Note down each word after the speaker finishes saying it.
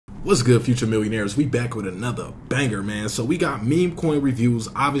What's good, future millionaires? We back with another banger, man. So we got meme coin reviews.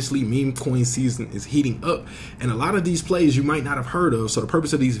 Obviously, meme coin season is heating up, and a lot of these plays you might not have heard of. So the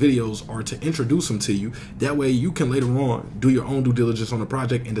purpose of these videos are to introduce them to you. That way you can later on do your own due diligence on the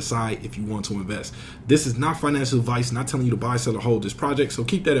project and decide if you want to invest. This is not financial advice, not telling you to buy, sell, or hold this project. So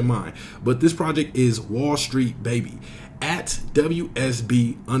keep that in mind. But this project is Wall Street Baby at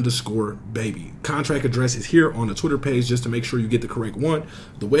WSB_baby. Contract address is here on the Twitter page just to make sure you get the correct one.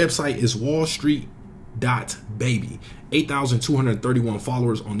 The website is wallstreet.baby. 8,231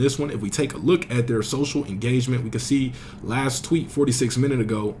 followers on this one. If we take a look at their social engagement, we can see last tweet 46 minutes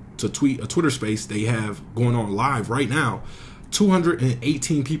ago to tweet a Twitter space they have going on live right now.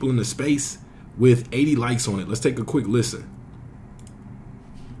 218 people in the space with 80 likes on it. Let's take a quick listen.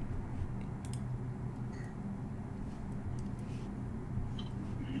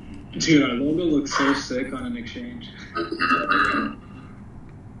 Dude, our logo looks so sick on an exchange.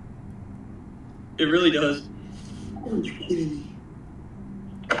 It really does.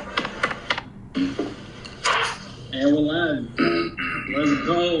 And we're live. Let's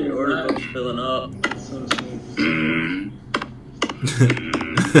go. The order book's filling up. So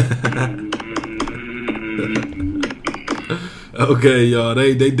Okay, y'all,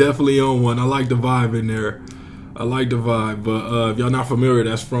 they definitely on one. I like the vibe in there. I like the vibe, but if y'all not familiar,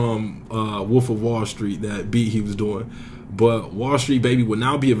 that's from Wolf of Wall Street, that beat he was doing. But Wall Street Baby will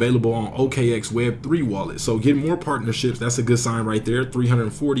now be available on OKX Web3 wallet. So get more partnerships. That's a good sign right there.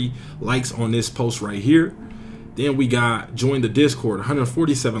 340 likes on this post right here. Then we got join the Discord.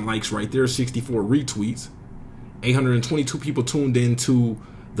 147 likes right there. 64 retweets. 822 people tuned into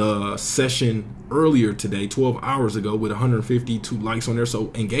the session earlier today, 12 hours ago, with 152 likes on there.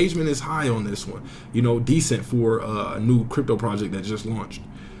 So engagement is high on this one, you know, decent for a new crypto project that just launched.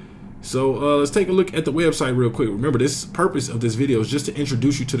 So let's take a look at the website real quick. Remember, this purpose of this video is just to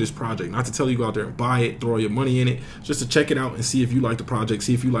introduce you to this project, not to tell you go out there and buy it, throw your money in it, just to check it out and see if you like the project,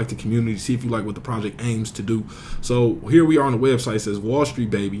 see if you like the community, see if you like what the project aims to do. So here we are on the website. It says Wall Street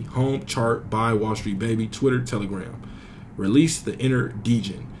Baby, home, chart, buy Wall Street Baby, Twitter, Telegram. Release the inner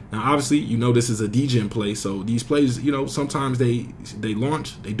degen. Now, obviously, you know this is a degen play, so these plays, you know, sometimes they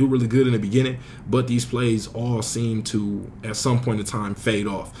launch, they do really good in the beginning, but these plays all seem to, at some point in time, fade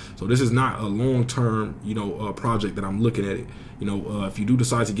off. So this is not a long-term, you know, project that I'm looking at it. You know, if you do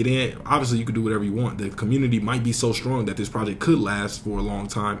decide to get in, obviously you can do whatever you want. The community might be so strong that this project could last for a long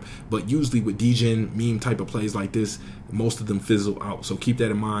time, but usually with degen meme type of plays like this, most of them fizzle out. So keep that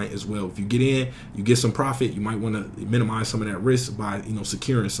in mind as well. If you get in, you get some profit, you might want to minimize some of that risk by, you know,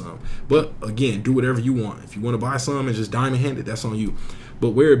 securing some. But again, do whatever you want. If you want to buy some and just diamond handed, that's on you. But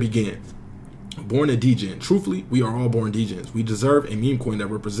where it began. Born a degen. Truthfully, we are all born degens. We deserve a meme coin that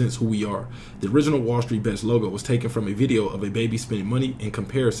represents who we are. The original Wall Street Bets logo was taken from a video of a baby spending money in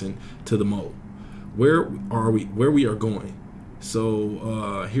comparison to the mole. Where are we? Where we are going?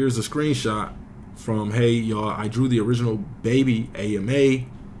 So here's a screenshot from, hey y'all, I drew the original baby AMA.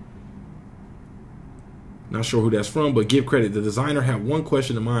 Not sure who that's from, but give credit. The designer had one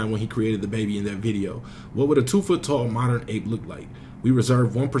question in mind when he created the baby in that video. What would a 2-foot tall modern ape look like? We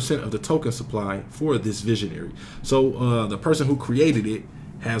reserve 1% of the token supply for this visionary. So the person who created it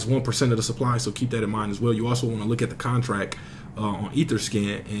has 1% of the supply, so keep that in mind as well. You also want to look at the contract on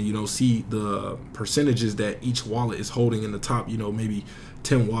Etherscan and, you know, see the percentages that each wallet is holding in the top, you know, maybe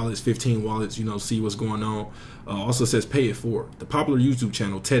 10 wallets, 15 wallets, you know, see what's going on. Also says pay it forward. The popular YouTube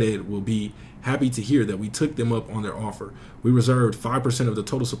channel TED will be happy to hear that we took them up on their offer. We reserved 5% of the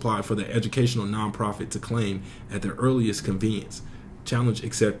total supply for the educational nonprofit to claim at their earliest convenience. Challenge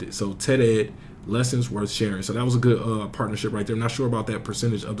accepted. So TED lessons worth sharing. So that was a good partnership right there. I'm not sure about that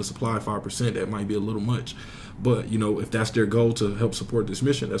percentage of the supply, 5%. That might be a little much, but you know, if that's their goal to help support this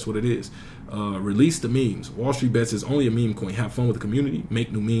mission, that's what it is. Release the memes. Wall Street Bets is only a meme coin. Have fun with the community,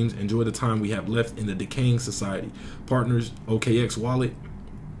 make new memes, enjoy the time we have left in the decaying society. Partners, OKX wallet.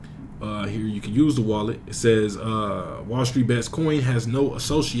 Here you can use the wallet. It says Wall Street Bets coin has no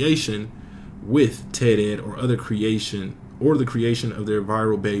association with TED or other creation or the creation of their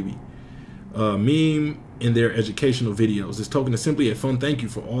viral baby meme in their educational videos. This token is simply a fun thank you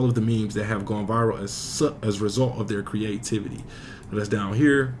for all of the memes that have gone viral as a result of their creativity. So that's down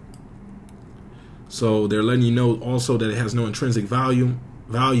here. So they're letting you know also that it has no intrinsic value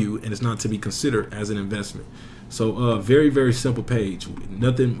and it's not to be considered as an investment. So very, very simple page.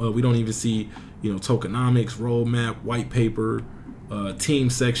 Nothing, we don't even see, you know, tokenomics, roadmap, white paper, team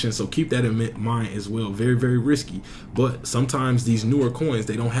section, so keep that in mind as well. Very, very risky, but sometimes these newer coins,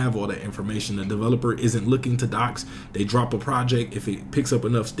 they don't have all that information. The developer isn't looking to docs. They drop a project. If it picks up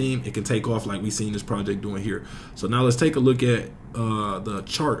enough steam, it can take off like we seen this project doing here. So now let's take a look at the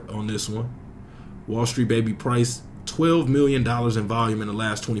chart on this one. Wall Street baby price, $12 million in volume in the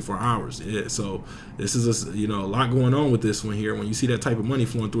last 24 hours. Yeah, so this is a lot going on with this one here. When you see that type of money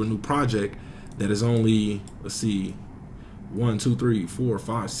flowing through a new project that is only, let's see, 1, 2, 3, 4,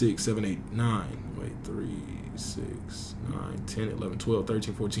 5, 6, 7, 8, 9. Wait, 3, 6, 9, 10, 11, 12,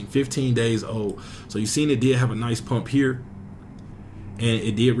 13, 14, 15 days old. So you've seen it did have a nice pump here, and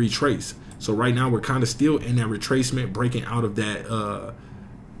it did retrace. So right now we're kind of still in that retracement, breaking out of that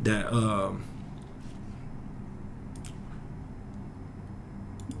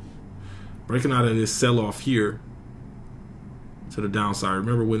breaking out of this sell-off here to the downside.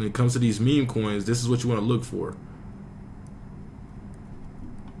 Remember, when it comes to these meme coins, this is what you want to look for.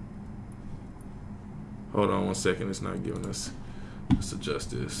 Hold on 1 second, it's not giving us. Let's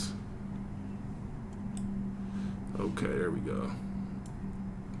adjust this. Okay, there we go.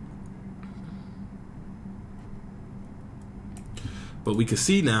 But we can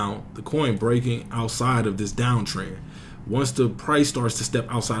see now the coin breaking outside of this downtrend. Once the price starts to step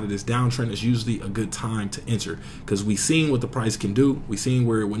outside of this downtrend, it's usually a good time to enter, because we've seen what the price can do. We've seen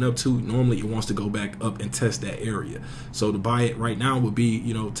where it went up to. Normally it wants to go back up and test that area. So to buy it right now would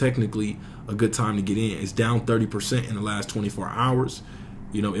be, technically a good time to get in. It's down 30% in the last 24 hours.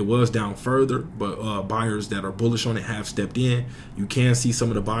 It was down further, but buyers that are bullish on it have stepped in. You can see some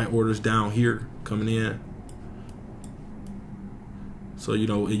of the buy orders down here coming in. So,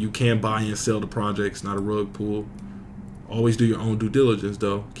 you can buy and sell the projects, not a rug pull. Always do your own due diligence,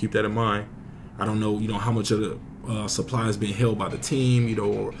 though. Keep that in mind. I don't know, how much of the supply is being held by the team,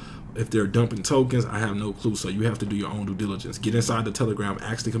 or if they're dumping tokens. I have no clue. So you have to do your own due diligence. Get inside the Telegram,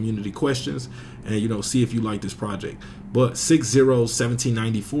 ask the community questions, and see if you like this project. But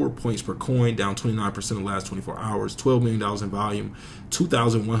 1794 points per coin, down 29% in the last 24 hours. $12 million in volume,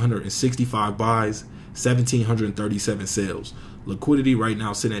 2,165 buys, 1,737 sales. Liquidity right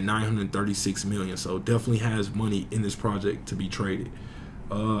now sitting at 936 million. So definitely has money in this project to be traded.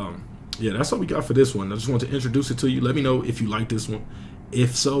 Yeah, that's all we got for this one. I just want to introduce it to you. Let me know if you like this one.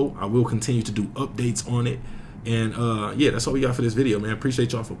 If so, I will continue to do updates on it. And yeah, that's all we got for this video, man.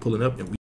 Appreciate y'all for pulling up, and we